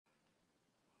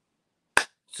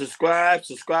Subscribe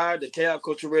to KL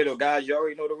Culture Radio, guys. You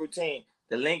already know the routine.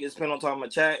 The link is pinned on top of my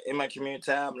chat in my community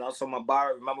tab and also my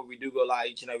bio. Remember, we do go live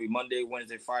each and every Monday,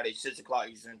 Wednesday, Friday, 6 o'clock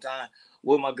Eastern Time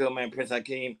with my good man Prince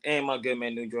Hakeem and my good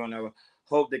man New Jordan.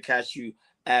 Hope to catch you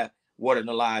at What in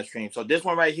the live stream. So this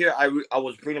one right here, I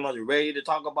was pretty much ready to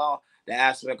talk about the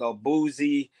aspect of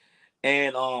Boosie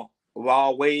and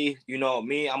Raw Wave. You know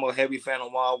me, I'm a heavy fan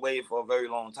of Raw Wave for a very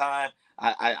long time.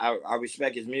 I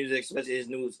respect his music, especially his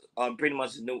new pretty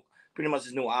much his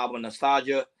new album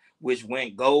Nostalgia, which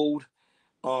went gold.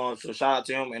 So shout out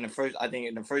to him. In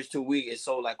the first 2 weeks, it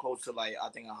sold like close to like I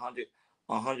think 100K.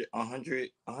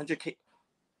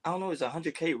 I don't know, it's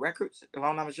 100K records if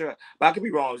I'm not sure, but I could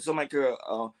be wrong. Somebody could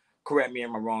correct me if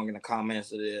I'm wrong in the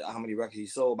comments of how many records he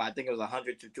sold. But I think it was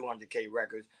 100 to 200K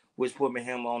records, which put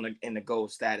him in the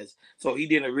gold status. So he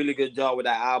did a really good job with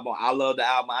that album. I love the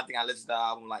album. I think I listen to the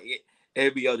album like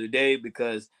every other day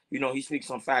because he speaks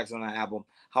some facts on that album.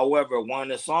 However, one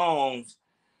of the songs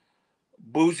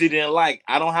Boosie didn't like.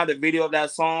 I don't have the video of that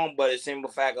song, but it's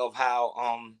simple fact of how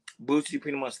Boosie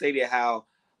pretty much stated how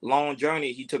Long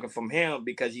Journey he took it from him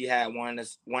because he had one of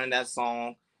that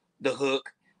song, the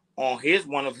hook, on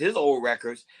one of his old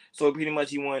records. So pretty much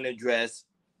he wanted to address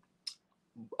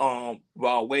Raw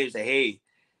Wave, say, hey,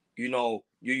 you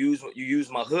use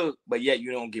my hook, but yet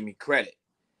you don't give me credit.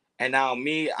 And now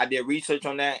I did research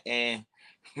on that, and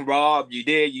Rob,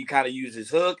 you kind of use his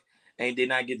hook and did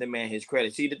not give the man his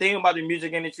credit. See, the thing about the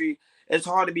music industry, it's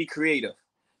hard to be creative.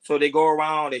 So they go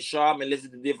around, they shop and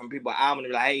listen to different people's albums.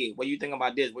 They're like, hey, what do you think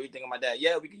about this? What do you think about that?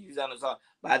 Yeah, we can use that on the song.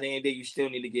 But at the end of the day, you still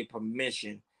need to get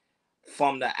permission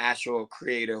from the actual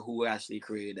creator who actually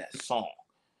created that song.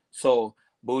 So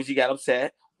Boosie got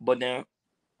upset, but then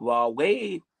Raw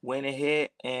Wave went ahead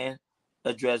and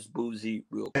addressed Boosie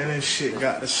real quick. Man, that shit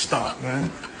got to stop,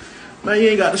 man. Man, you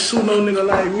ain't got to sue no nigga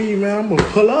like me, man. I'm gonna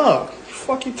pull up.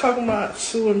 Fuck you talking about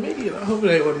suing me? I hope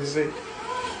that ain't what he say.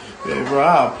 Yeah, bro,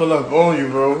 I'll pull up on you,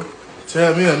 bro.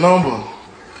 Tell me a number.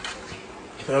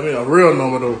 Tell me a real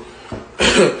number, though.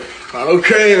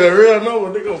 Okay, a real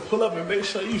number. They gonna pull up and make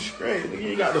sure you straight. Nigga, you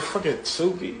ain't got to fucking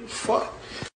sue me. Fuck.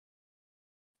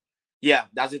 Yeah,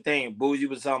 that's the thing. Boosie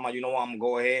was talking about, I'm gonna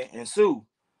go ahead and sue.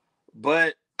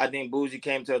 But I think Boosie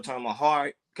came to a term of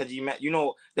heart because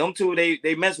them two,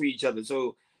 they mess with each other.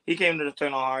 So he came to the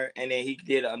turn of heart, and then he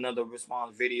did another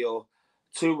response video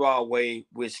to Raw Wave,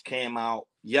 which came out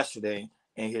yesterday.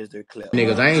 And here's the clip.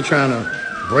 Niggas, I ain't trying to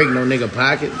break no nigga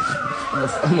pocket.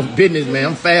 I'm a businessman.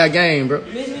 I'm fair game, bro.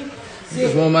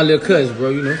 Just one of my little cuts,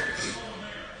 bro,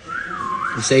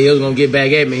 He say he was gonna get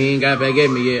back at me. He ain't got back at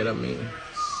me yet. I mean,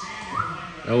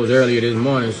 that was earlier this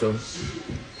morning, so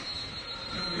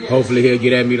hopefully he'll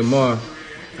get at me tomorrow.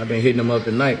 I've been hitting him up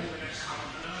tonight.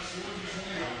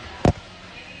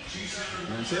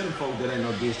 Man, tell them folks that ain't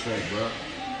no diss track, bro.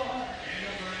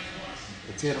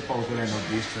 Tell the folks that ain't no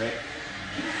diss track.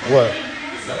 What?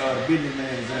 The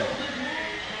businessman is that.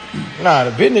 Nah,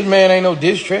 the businessman ain't no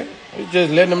diss track. It's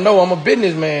just letting them know I'm a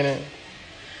businessman, and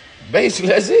basically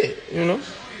that's it,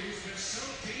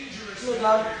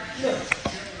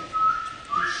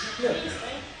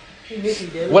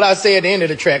 What I say at the end of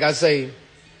the track, I say,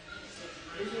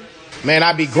 man,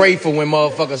 I be grateful when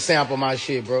motherfuckers sample my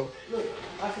shit, bro.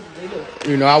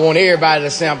 I want everybody to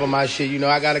sample my shit.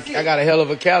 I got a hell of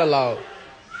a catalog.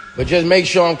 But just make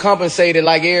sure I'm compensated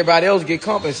like everybody else get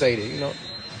compensated,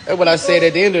 That's what I said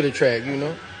at the end of the track,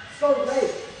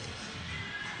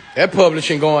 That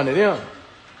publishing going to them.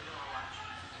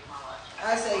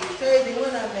 I say you crazy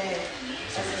when I'm mad.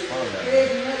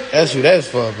 That's who that's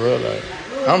for, bro. Like,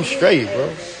 I'm straight,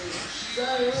 bro.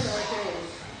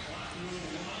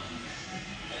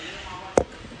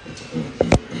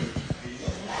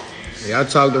 Yeah, I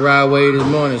talked to Rod Wave this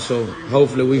morning, so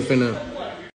hopefully we finna.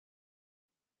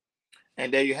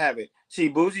 And there you have it. See,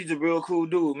 Boosie's a real cool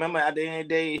dude. Remember, at the end of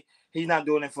the day, he's not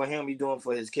doing it for him. He's doing it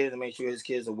for his kids to make sure his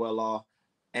kids are well off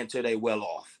until they well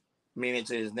off. Meaning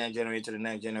to his next generation, to the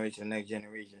next generation, the next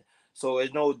generation. So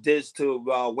it's no diss to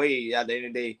Wade. At the end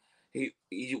of the day,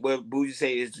 what Boosie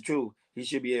say is the truth. He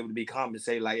should be able to be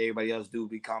compensated like everybody else do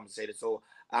be compensated. So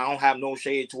I don't have no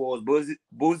shade towards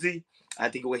Boosie. I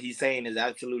think what he's saying is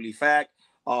absolutely fact.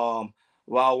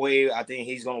 Wade, I think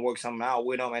he's gonna work something out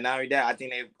with him. And not only that, I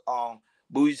think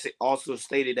Boosie also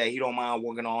stated that he don't mind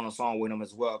working on a song with him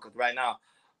as well. Because right now,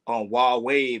 Wild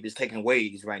Wave is taking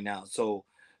waves right now. So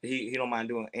he don't mind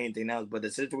doing anything else. But the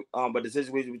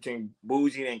situation between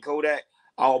Boosie and Kodak,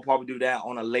 I'll probably do that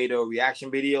on a later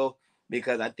reaction video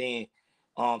because I think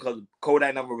because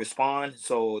Kodak never respond,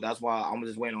 so that's why I'm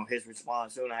just waiting on his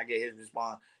response. Soon as I get his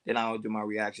response, then I'll do my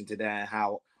reaction to that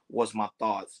and what's my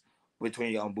thoughts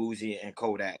between Boosie and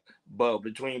Kodak. But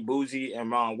between Boosie and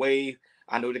Ron Wave,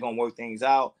 I know they're gonna work things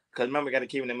out. Cause remember, got to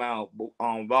keep in mind,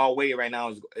 Ron Wave right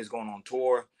now is going on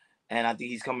tour, and I think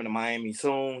he's coming to Miami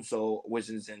soon. So which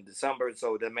is in December.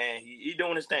 So the man, he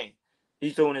doing his thing.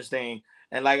 He's doing his thing.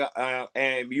 And like, and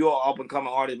if you're an up and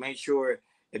coming artist, make sure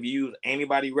if you use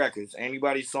anybody records,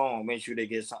 anybody's song, make sure they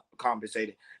get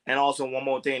compensated. And also one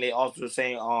more thing, they also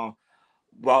saying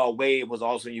Raw Wave was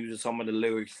also using some of the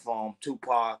lyrics from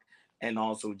Tupac and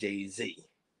also Jay-Z.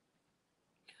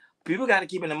 People got to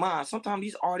keep in mind, sometimes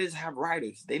these artists have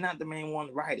writers. They're not the main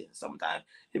one writing. Sometimes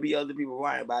it be other people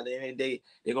writing. By the end of the day,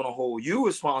 they're going to hold you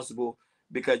responsible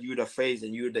because you're the face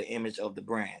and you're the image of the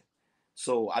brand.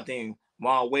 So I think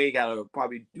Ron Wade got to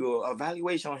probably do an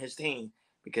evaluation on his team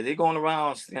because they're going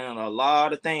around saying a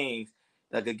lot of things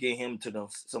that could get him to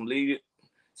some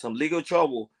legal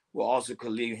trouble, will also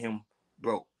could leave him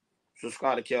broke.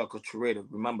 Subscribe to Kel Creator.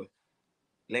 Remember,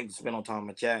 link to spend on time in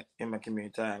my chat, in my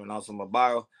community time, and also my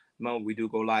bio. Remember, we do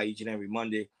go live each and every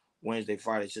Monday, Wednesday,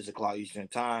 Friday, 6 o'clock Eastern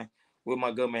Time with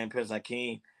my good man, Prince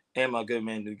Hakeem, and my good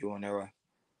man, New Jordan Era.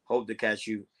 Hope to catch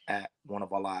you at one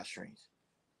of our live streams.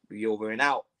 Be over and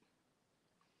out.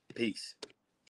 Peace.